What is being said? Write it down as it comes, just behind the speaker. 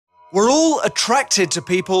We're all attracted to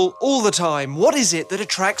people all the time. What is it that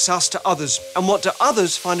attracts us to others? And what do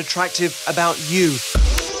others find attractive about you?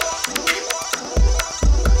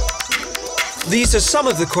 These are some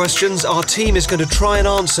of the questions our team is going to try and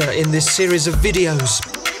answer in this series of videos.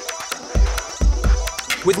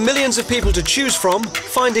 With millions of people to choose from,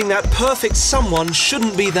 finding that perfect someone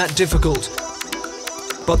shouldn't be that difficult.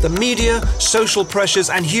 But the media, social pressures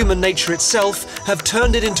and human nature itself have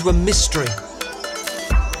turned it into a mystery.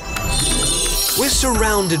 We're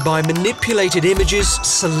surrounded by manipulated images,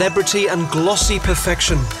 celebrity and glossy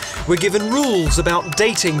perfection. We're given rules about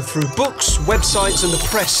dating through books, websites and the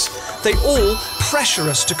press. They all pressure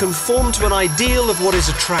us to conform to an ideal of what is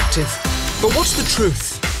attractive. But what's the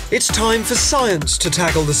truth? It's time for science to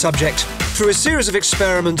tackle the subject. Through a series of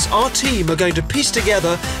experiments, our team are going to piece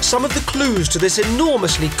together some of the clues to this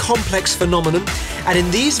enormously complex phenomenon, and in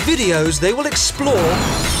these videos they will explore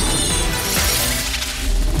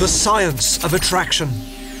the science of attraction.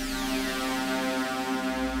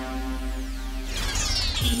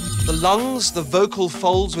 The lungs, the vocal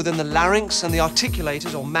folds within the larynx and the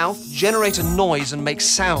articulators or mouth generate a noise and make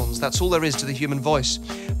sounds. That's all there is to the human voice.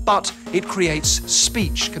 But it creates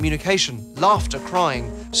speech, communication, laughter,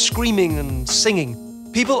 crying, screaming and singing.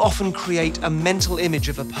 People often create a mental image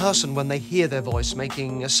of a person when they hear their voice,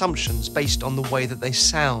 making assumptions based on the way that they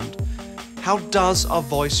sound. How does our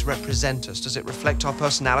voice represent us? Does it reflect our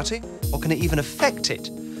personality, or can it even affect it?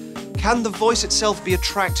 Can the voice itself be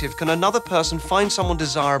attractive? Can another person find someone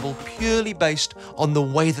desirable purely based on the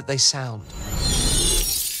way that they sound?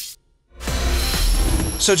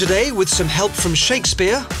 So today, with some help from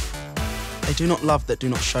Shakespeare, they do not love that do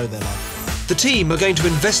not show their love. The team are going to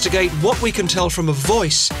investigate what we can tell from a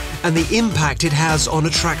voice and the impact it has on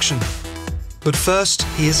attraction. But first,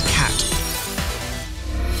 here's Kat.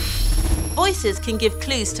 Voices can give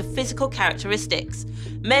clues to physical characteristics.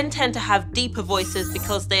 Men tend to have deeper voices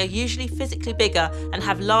because they are usually physically bigger and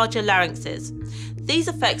have larger larynxes. These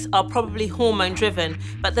effects are probably hormone-driven,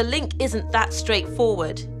 but the link isn't that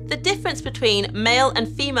straightforward. The difference between male and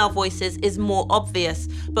female voices is more obvious,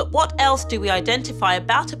 but what else do we identify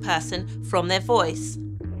about a person from their voice?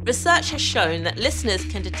 Research has shown that listeners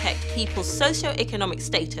can detect people's socioeconomic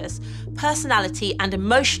status, personality, and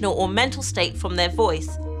emotional or mental state from their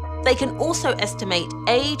voice. They can also estimate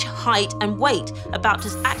age, height, and weight about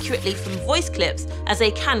as accurately from voice clips as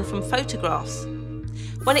they can from photographs.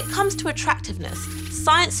 When it comes to attractiveness,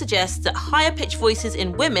 science suggests that higher-pitched voices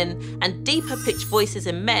in women and deeper-pitched voices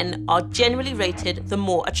in men are generally rated the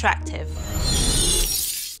more attractive.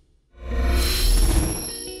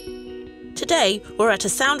 Today, we're at a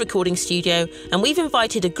sound recording studio and we've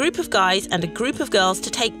invited a group of guys and a group of girls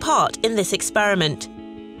to take part in this experiment.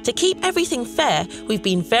 To keep everything fair, we've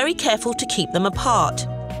been very careful to keep them apart.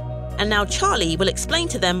 And now Charlie will explain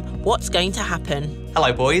to them what's going to happen.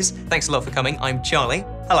 Hello boys, thanks a lot for coming, I'm Charlie.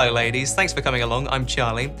 Hello ladies, thanks for coming along, I'm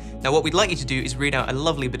Charlie. Now what we'd like you to do is read out a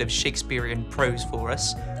lovely bit of Shakespearean prose for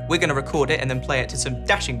us. We're going to record it and then play it to some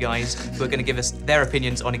dashing guys who are going to give us their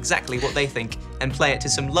opinions on exactly what they think, and play it to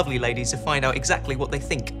some lovely ladies to find out exactly what they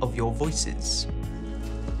think of your voices.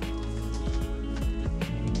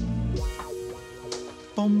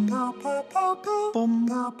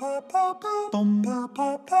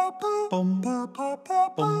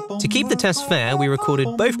 To keep the test fair, we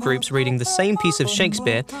recorded both groups reading the same piece of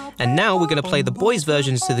Shakespeare, and now we're going to play the boys'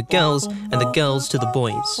 versions to the girls and the girls to the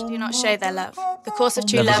boys. Do not show their love. The course of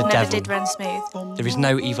true love never did run smooth. There is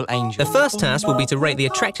no evil angel. The first task will be to rate the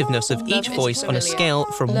attractiveness of each voice on a scale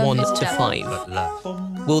from 1 to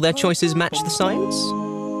 5. Will their choices match the science?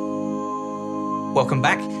 Welcome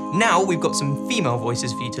back. Now we've got some female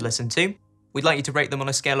voices for you to listen to. We'd like you to rate them on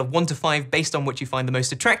a scale of 1 to 5 based on which you find the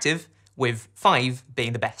most attractive, with 5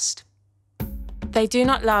 being the best. They do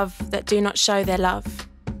not love that do not show their love.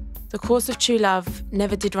 The course of true love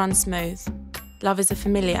never did run smooth. Love is a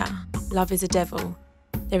familiar, love is a devil.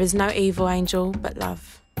 There is no evil angel but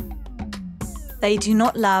love. They do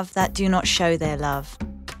not love that do not show their love.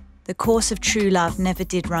 The course of true love never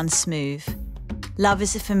did run smooth. Love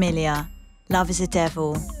is a familiar, love is a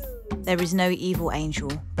devil. There is no evil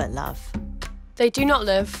angel but love. They do not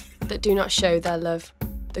love that do not show their love.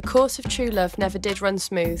 The course of true love never did run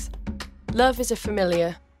smooth. Love is a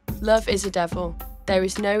familiar, love is a devil. There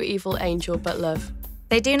is no evil angel but love.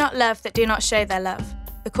 They do not love that do not show their love.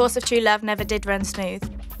 The course of true love never did run smooth.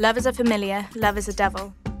 Love is a familiar, love is a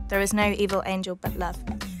devil. There is no evil angel but love.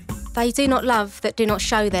 They do not love that do not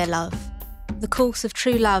show their love. The course of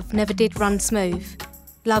true love never did run smooth.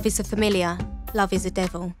 Love is a familiar, love is a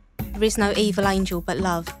devil. There is no evil angel but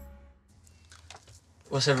love.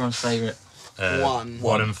 What's everyone's favourite?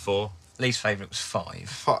 1 and 4. Least favourite was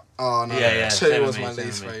 5. Oh no, Yeah, 2 was my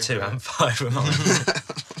least favourite. 2 and 5 were mine.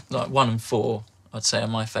 Like 1 and 4, I'd say are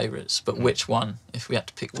my favourites. But which one? If we had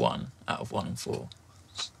to pick one out of 1 and 4,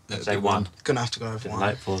 Let's say 1. Gonna have to go with 1.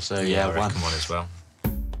 Nightfall, so Yeah, I 1. reckon 1 as well.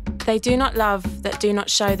 They do not love that do not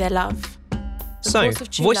show their love. The So, course of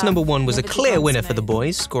true voice love number 1 was a never did clear run winner for the smooth.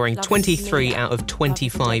 boys, scoring Love is 23 familiar. out of Love is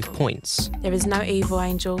 25 devil. points. There is no evil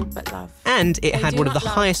angel but love. And it They had do one of the not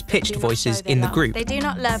love highest that pitched do not voices show their in the love. group. They do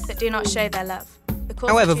not love that do not show their love. The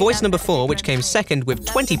course However, of true voice love number never 4, did which run came smooth. second with Love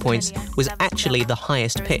 20 is a points, familiar, was love is a actually devil. the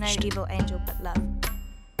highest There is no pitched. evil angel but love.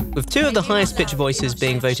 With 2 of the highest pitched voices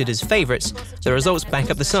being voted as favourites, the results back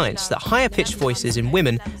up the science that higher pitched voices in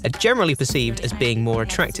women are generally perceived as being more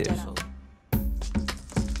attractive.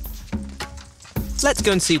 Let's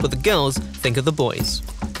go and see what the girls think of the boys.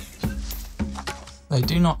 They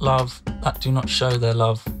do not love that do not show their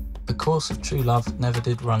love. The course of true love never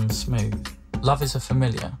did run smooth. Love is a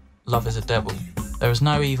familiar, love is a devil. There is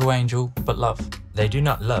no evil angel but love. They do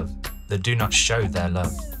not love that do not show their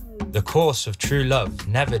love. The course of true love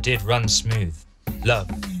never did run smooth. Love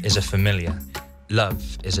is a familiar, love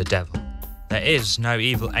is a devil. There is no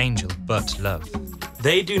evil angel but love.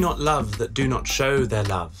 They do not love that do not show their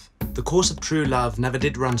love. The course of true love never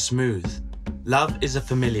did run smooth. Love is a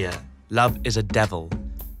familiar, love is a devil.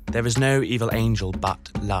 There is no evil angel but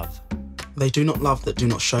love. They do not love that do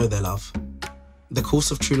not show their love. The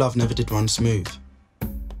course of true love never did run smooth.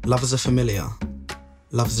 Love is a familiar,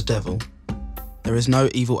 love is a devil. There is no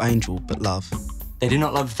evil angel but love. They do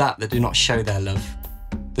not love that do not show their love.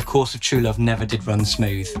 The course of true love never did run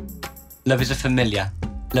smooth. Love is a familiar,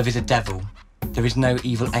 love is a devil. There is no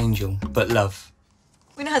evil angel but love.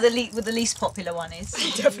 We know how the least popular one is.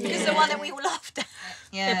 Definitely. It's the one that we all laughed at.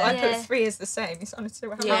 Yeah, but I put 3 as the same. It's on a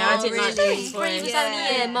 2 out. Yeah, I didn't like really? these. 3 was only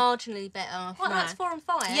marginally better. What, that's 4 and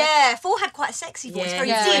 5? Yeah, 4 had quite a sexy voice, Yeah. very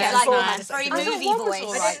Yeah. deep, Yeah, like 4 that, had a very sexy voice. movie I thought 1 was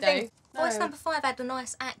voice. alright, though. Voice number 5 had a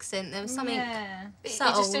nice accent. There was something bit It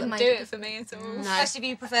subtle. just that didn't made do it it for me at all. No. Most of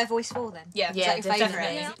you prefer voice 4 then? Yeah, Is that your definitely.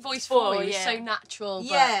 favourite? Yeah. Voice 4 4, is yeah. so natural.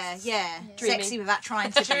 But Yeah, dreamy. sexy without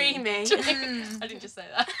trying to be. Dreamy. I didn't just say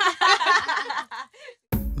that.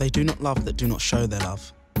 They do not love that do not show their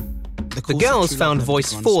love. The course of girls true love found never voice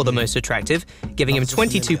did run 4 the smooth. most attractive, giving him Love is a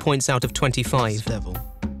 22 familiar, points out of love is 25. a devil.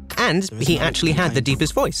 And There is he no actually evil had the angel.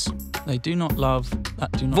 deepest voice. They do not love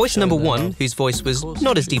that do not Voice show number their 1, love. whose voice was The course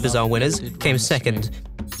not of as true deep as love our winners, never did came run second,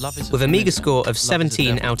 smooth. Love is with a meagre familiar, score of love is a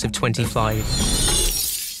 17 devil. out of 25.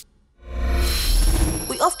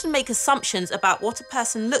 We often make assumptions about what a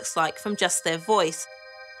person looks like from just their voice.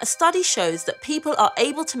 A study shows that people are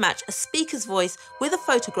able to match a speaker's voice with a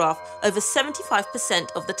photograph over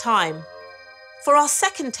 75% of the time. For our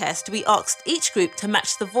second test, we asked each group to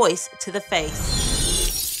match the voice to the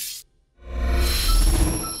face.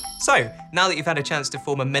 So, now that you've had a chance to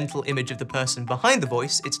form a mental image of the person behind the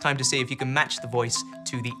voice, it's time to see if you can match the voice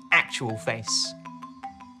to the actual face.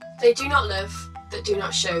 They do not love that do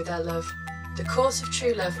not show their love. The course of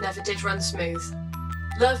true love never did run smooth.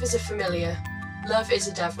 Love is a familiar, love is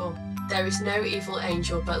a devil. There is no evil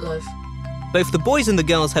angel but love. Both the boys and the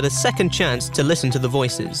girls had a second chance to listen to the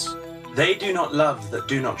voices. They do not love that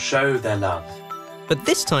do not show their love. But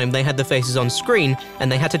this time they had the faces on screen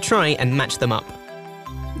and they had to try and match them up.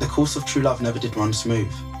 The course of true love never did run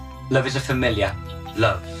smooth. Love is a familiar,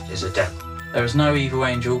 love is a devil. There is no evil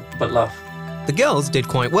angel but love. The girls did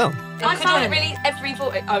quite well. I found it really, every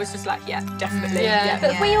voice, I was just like, yeah, definitely. Yeah.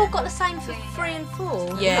 But we all got the same for 3 and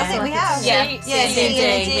 4. Yeah. I think we have. Yeah. C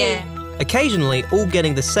and D. Occasionally all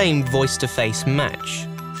getting the same voice-to-face match.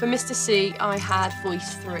 For Mr. C, I had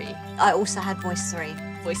voice 3. I also had voice 3.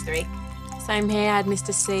 Voice 3. Same here, I had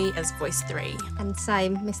Mr. C as voice 3. And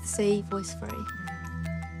same, Mr. C, voice 3.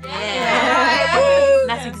 And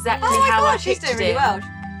that's exactly how I She's doing pictured really it. well.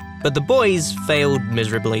 But the boys failed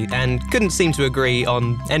miserably and couldn't seem to agree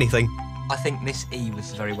on anything. I think Miss E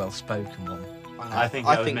was a very well spoken one. I think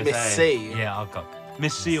that was Miss A. C. Yeah, I've got.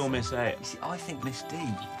 Miss C or Miss A? You see, I think Miss D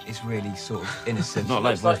is really sort of innocent. Not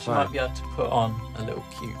like Looks like voice she might 5. be able to put on a little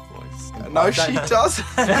cute voice. No, she doesn't.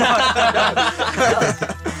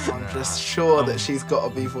 I'm just sure that she's got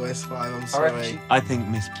to be voice 5. I'm sorry. I think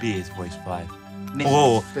Miss B is voice 5. Miss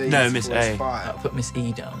Or, B no, is Miss voice A. 5. I'll put Miss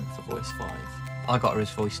E down for voice 5. I got her as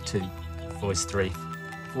voice 2. Voice 3.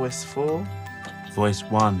 Voice 4. Voice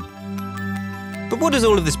 1. But what does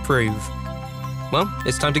all of this prove? Well,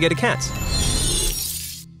 it's time to get a cat.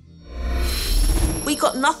 We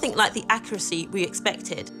got nothing like the accuracy we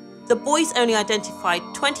expected. The boys only identified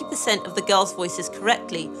 20% of the girls' voices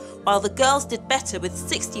correctly, while the girls did better with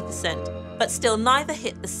 60%, but still neither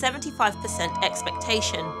hit the 75%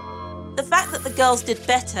 expectation. The fact that the girls did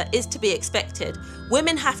better is to be expected.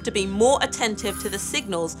 Women have to be more attentive to the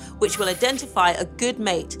signals which will identify a good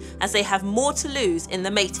mate, as they have more to lose in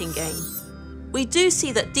the mating game. We do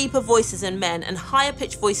see that deeper voices in men and higher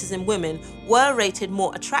pitched voices in women were rated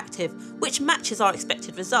more attractive, which matches our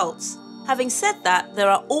expected results. Having said that, there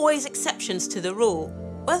are always exceptions to the rule.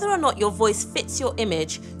 Whether or not your voice fits your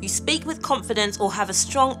image, you speak with confidence or have a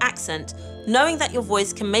strong accent, knowing that your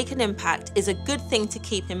voice can make an impact is a good thing to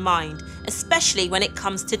keep in mind, especially when it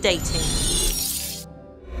comes to dating.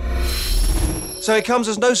 So it comes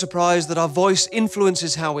as no surprise that our voice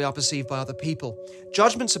influences how we are perceived by other people.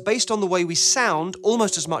 Judgments are based on the way we sound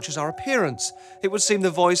almost as much as our appearance. It would seem the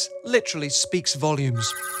voice literally speaks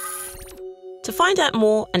volumes. To find out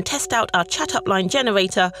more and test out our chat-up line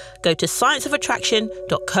generator, go to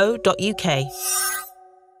scienceofattraction.co.uk.